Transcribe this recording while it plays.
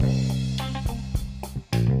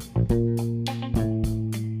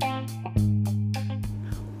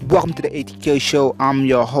Welcome to the ATK show. I'm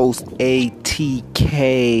your host,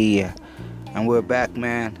 ATK. And we're back,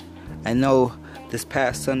 man. I know this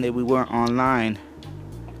past Sunday we weren't online.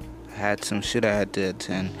 I had some shit I had to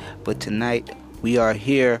attend. But tonight we are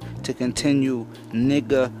here to continue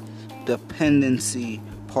Nigga Dependency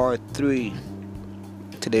Part 3.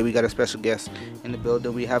 Today we got a special guest in the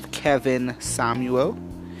building. We have Kevin Samuel.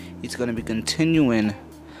 He's going to be continuing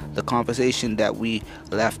the conversation that we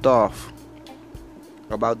left off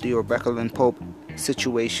about the Rebecca Lynn Pope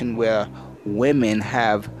situation, where women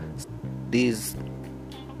have these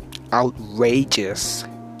outrageous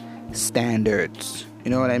standards.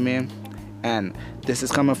 You know what I mean? And this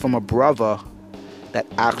is coming from a brother that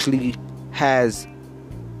actually has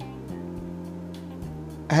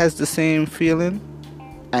the same feeling,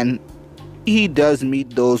 and he does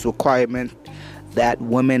meet those requirements that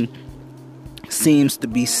women seems to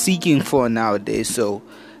be seeking for nowadays. So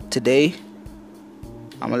today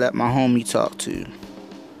I'm gonna let my homie talk to you.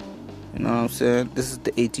 You know what I'm saying? This is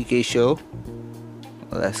the ATK show.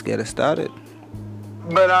 Let's get it started.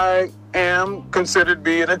 But I am considered to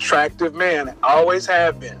be an attractive man. I always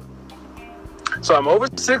have been. So I'm over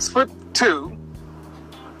 6'2",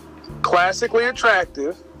 classically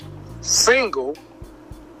attractive, single,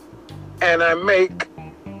 and I make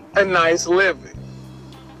a nice living.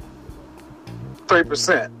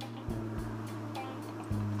 3%.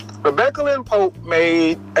 Rebecca Lynn Pope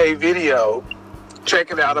made a video.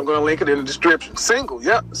 Check it out. I'm going to link it in the description. Single.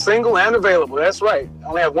 Yep. Single and available. That's right. I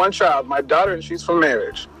only have one child, my daughter, and she's from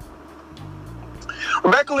marriage.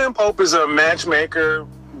 Rebecca Lynn Pope is a matchmaker,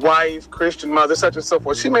 wife, Christian mother, such and so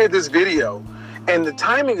forth. She made this video, and the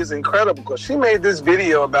timing is incredible because she made this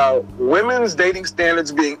video about women's dating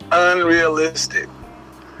standards being unrealistic.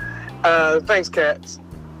 Thanks, Cats.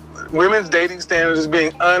 Women's dating standards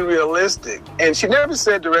being unrealistic. And she never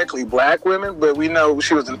said directly black women, but we know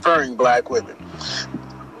she was inferring black women.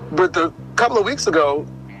 But a couple of weeks ago,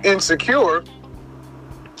 Insecure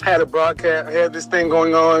had a broadcast, had this thing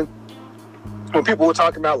going on when people were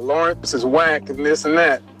talking about Lawrence is whack and this and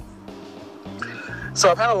that. So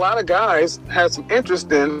I've had a lot of guys had some interest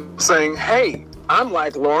in saying, hey, I'm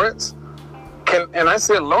like Lawrence. And I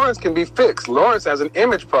said, Lawrence can be fixed. Lawrence has an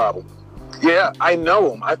image problem. Yeah, I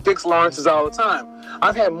know him. I fix Lawrence's all the time.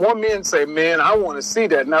 I've had more men say, man, I want to see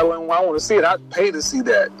that. Not only I want to see it, I'd pay to see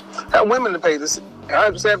that. I have women to pay to see.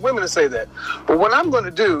 I've had women to say that. But what I'm going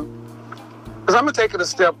to do is I'm going to take it a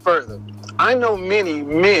step further. I know many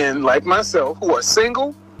men like myself who are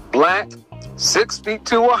single, black,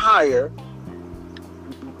 6'2" or higher,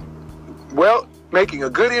 well, making a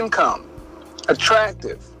good income,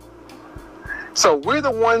 attractive. So we're the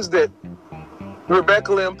ones that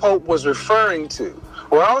Rebecca Lynn Pope was referring to.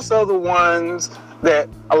 We're also the ones that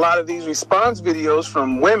a lot of these response videos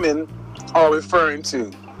from women are referring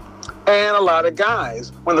to, and a lot of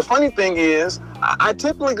guys. When the funny thing is, I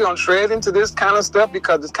typically don't tread into this kind of stuff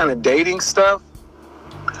because it's kind of dating stuff,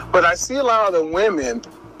 but I see a lot of the women,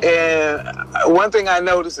 and one thing I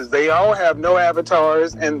notice is they all have no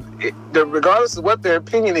avatars, and regardless of what their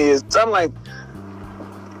opinion is, I'm like,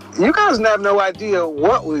 you guys have no idea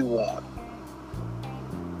what we want.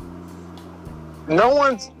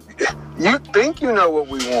 You think you know what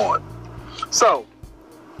we want. So,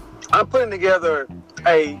 I'm putting together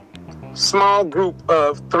a small group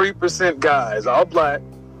of 3% guys, all black.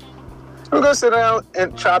 We're going to sit down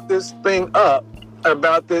and chop this thing up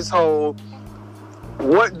about this whole,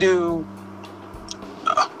 what do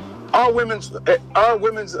are women's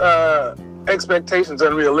expectations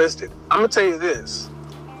unrealistic? I'm going to tell you this.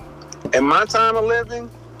 In my time of living,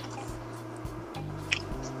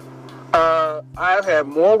 I've had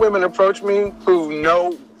more women approach me who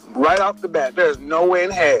know right off the bat, there's no way in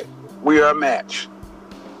heck we are a match.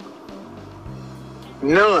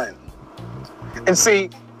 None. And see,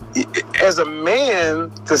 as a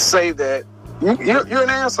man, to say that, you're an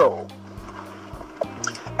asshole.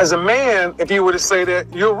 As a man, if you were to say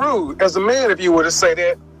that, you're rude. As a man, if you were to say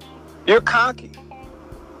that, you're cocky.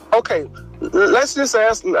 Okay, let's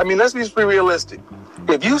be realistic.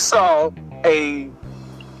 If you saw a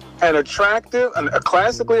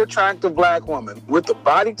classically attractive black woman with the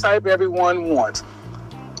body type everyone wants,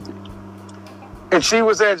 and she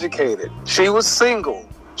was educated, she was single,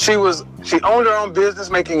 she owned her own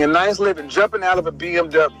business, making a nice living, jumping out of a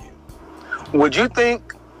BMW, would you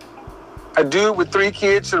think a dude with 3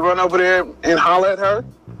 kids should run over there and holler at her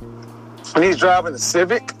when he's driving a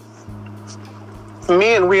Civic?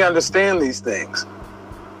 Men, we understand these things.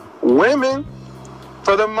 Women,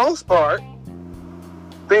 for the most part,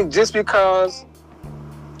 think just because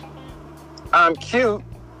I'm cute,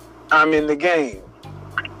 I'm in the game.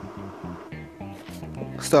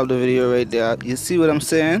 stop the video right there. You see what I'm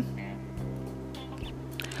saying?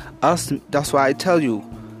 That's why I tell you,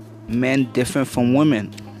 men different from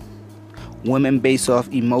women. Women based off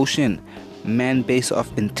emotion, men based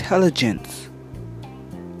off intelligence.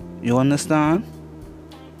 You understand?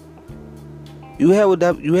 You hear what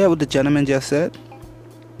the gentleman just said?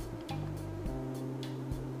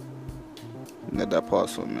 Let that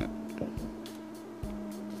pause for a minute.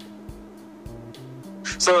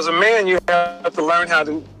 So as a man, you have to learn how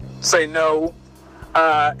to say no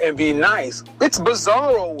and be nice. It's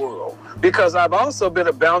bizarro world, because I've also been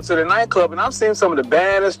a bouncer at a nightclub, and I've seen some of the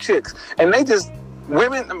baddest chicks, and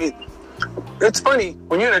women, I mean, it's funny,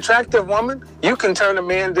 when you're an attractive woman, you can turn a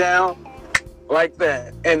man down like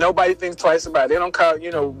that, and nobody thinks twice about it. They don't call,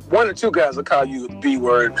 one or two guys will call you the B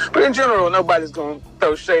word, but in general, nobody's going to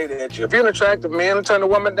throw shade at you. If you're an attractive man and turn a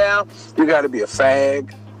woman down, you got to be a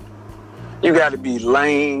fag, you got to be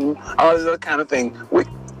lame, all this other kind of thing.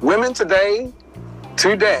 Women today,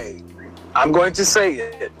 I'm going to say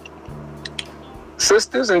it,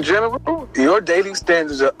 sisters in general, your dating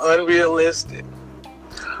standards are unrealistic.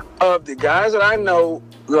 Of the guys that I know,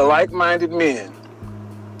 the like-minded men,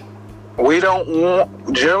 we don't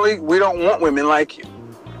want women like you.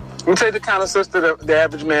 Let me tell you the kind of sister that the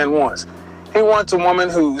average man wants. He wants a woman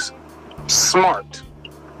who's smart.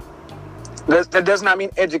 That does not mean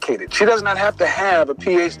educated. She does not have to have a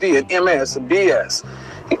PhD, an MS, a BS.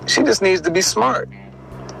 She just needs to be smart.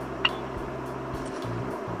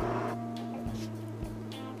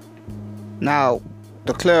 Now,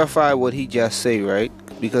 to clarify what he just said, right?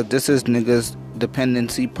 Because this is niggas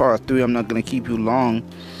dependency part 3. I'm not going to keep you long.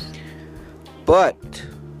 But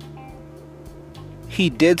he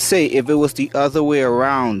did say if it was the other way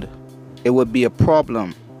around, it would be a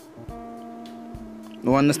problem.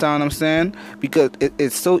 You understand what I'm saying? Because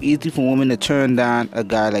it's so easy for women to turn down a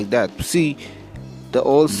guy like that. See, the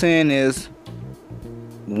old saying is,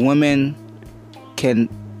 women can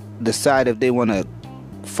decide if they want to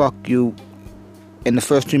fuck you in the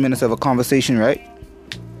first 3 minutes of a conversation, right?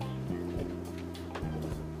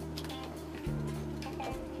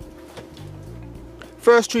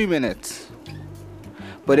 First 3 minutes.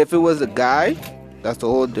 But if it was a guy, that's a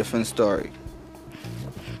whole different story.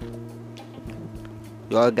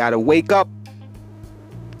 Y'all gotta wake up,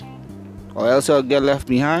 or else y'all get left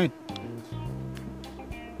behind.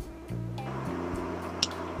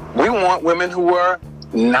 We want women who are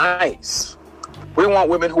nice. We want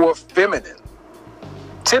women who are feminine.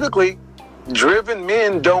 Typically, driven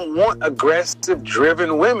men don't want aggressive,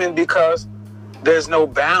 driven women because there's no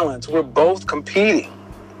balance. We're both competing.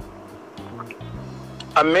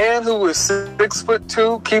 A man who is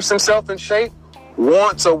 6'2", keeps himself in shape,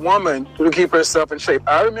 wants a woman to keep herself in shape.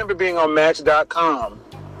 I remember being on Match.com.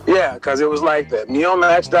 Yeah, because it was like that. Me on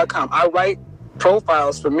Match.com. I write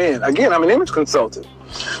profiles for men. Again, I'm an image consultant.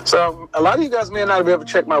 So a lot of you guys may not be able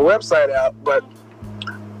to check my website out, but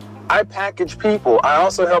I package people. I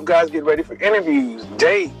also help guys get ready for interviews,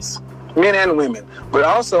 dates, men and women, but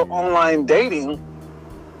also online dating.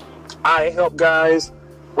 I help guys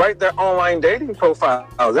write their online dating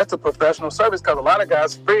profiles. That's a professional service, because a lot of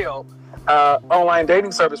guys fail online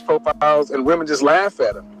dating service profiles and women just laugh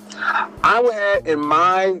at them. I would have in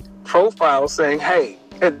my profile saying, hey,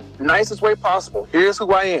 in the nicest way possible, here's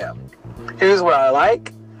who I am. Here's what I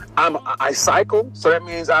like. I cycle, so that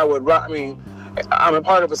means I'm a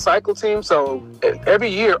part of a cycle team, so every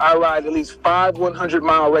year I ride at least 5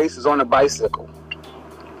 100-mile races on a bicycle.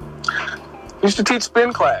 Used to teach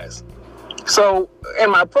spin class. So in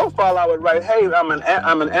my profile, I would write, hey, I'm an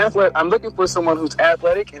athlete. I'm looking for someone who's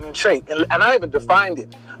athletic and in shape. And I even defined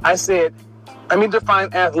it. I said, let me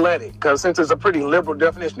define athletic, because since it's a pretty liberal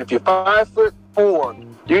definition, if you're 5'4",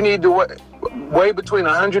 you need to weigh between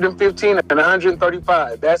 115 and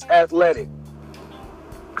 135. That's athletic.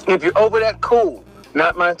 If you're over that, cool.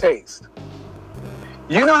 Not my taste.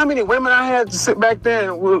 You know how many women I had to sit back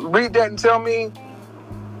there and read that and tell me?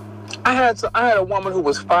 I had a woman who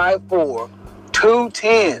was 5'4",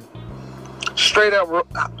 210, straight up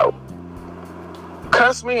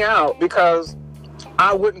cussed me out because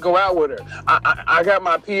I wouldn't go out with her. I got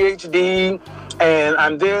my PhD and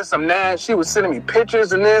I'm this, I'm that. She was sending me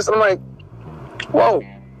pictures and this. I'm like, whoa.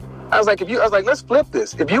 I was like, let's flip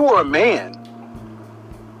this. If you were a man,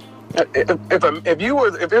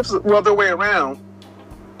 if it's the other way around,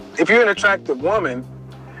 if you're an attractive woman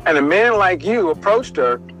and a man like you approached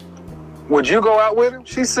her, would you go out with him?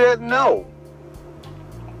 She said no.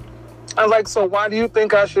 I was like, so why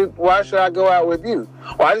should I go out with you?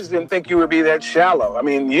 Well, I just didn't think you would be that shallow.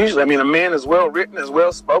 Usually a man is well written, is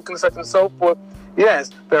well spoken, such and so forth.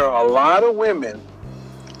 Yes, there are a lot of women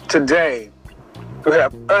today who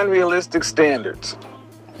have unrealistic standards.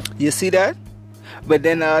 You see that? But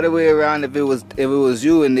then the other way around, if it was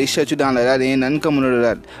you and they shut you down like that, there ain't nothing coming out of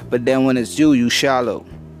that. But then when it's you shallow.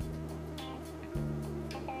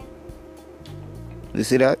 You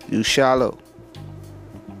see that? You shallow.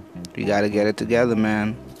 We gotta get it together,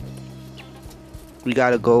 man. We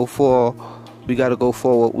gotta go for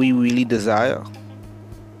what we really desire.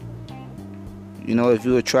 You know, if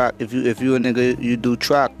you a nigga, you do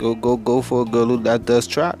track, go for a girl that does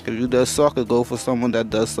track. If you does soccer, go for someone that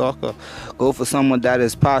does soccer. Go for someone that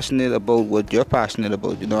is passionate about what you're passionate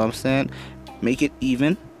about. You know what I'm saying? Make it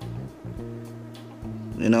even.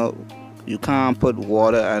 You know, you can't put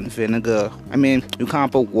water and vinegar. You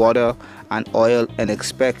can't put water and oil and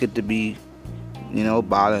expect it to be, you know,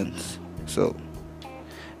 balanced. So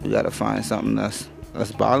you gotta find something that's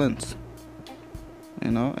balanced. You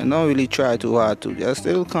know, and don't really try too hard to. Just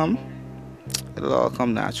it'll come. It'll all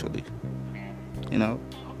come naturally. You know,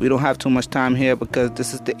 we don't have too much time here because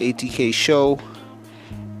this is the ATK show,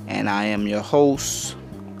 and I am your host.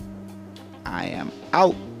 I am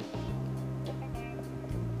out.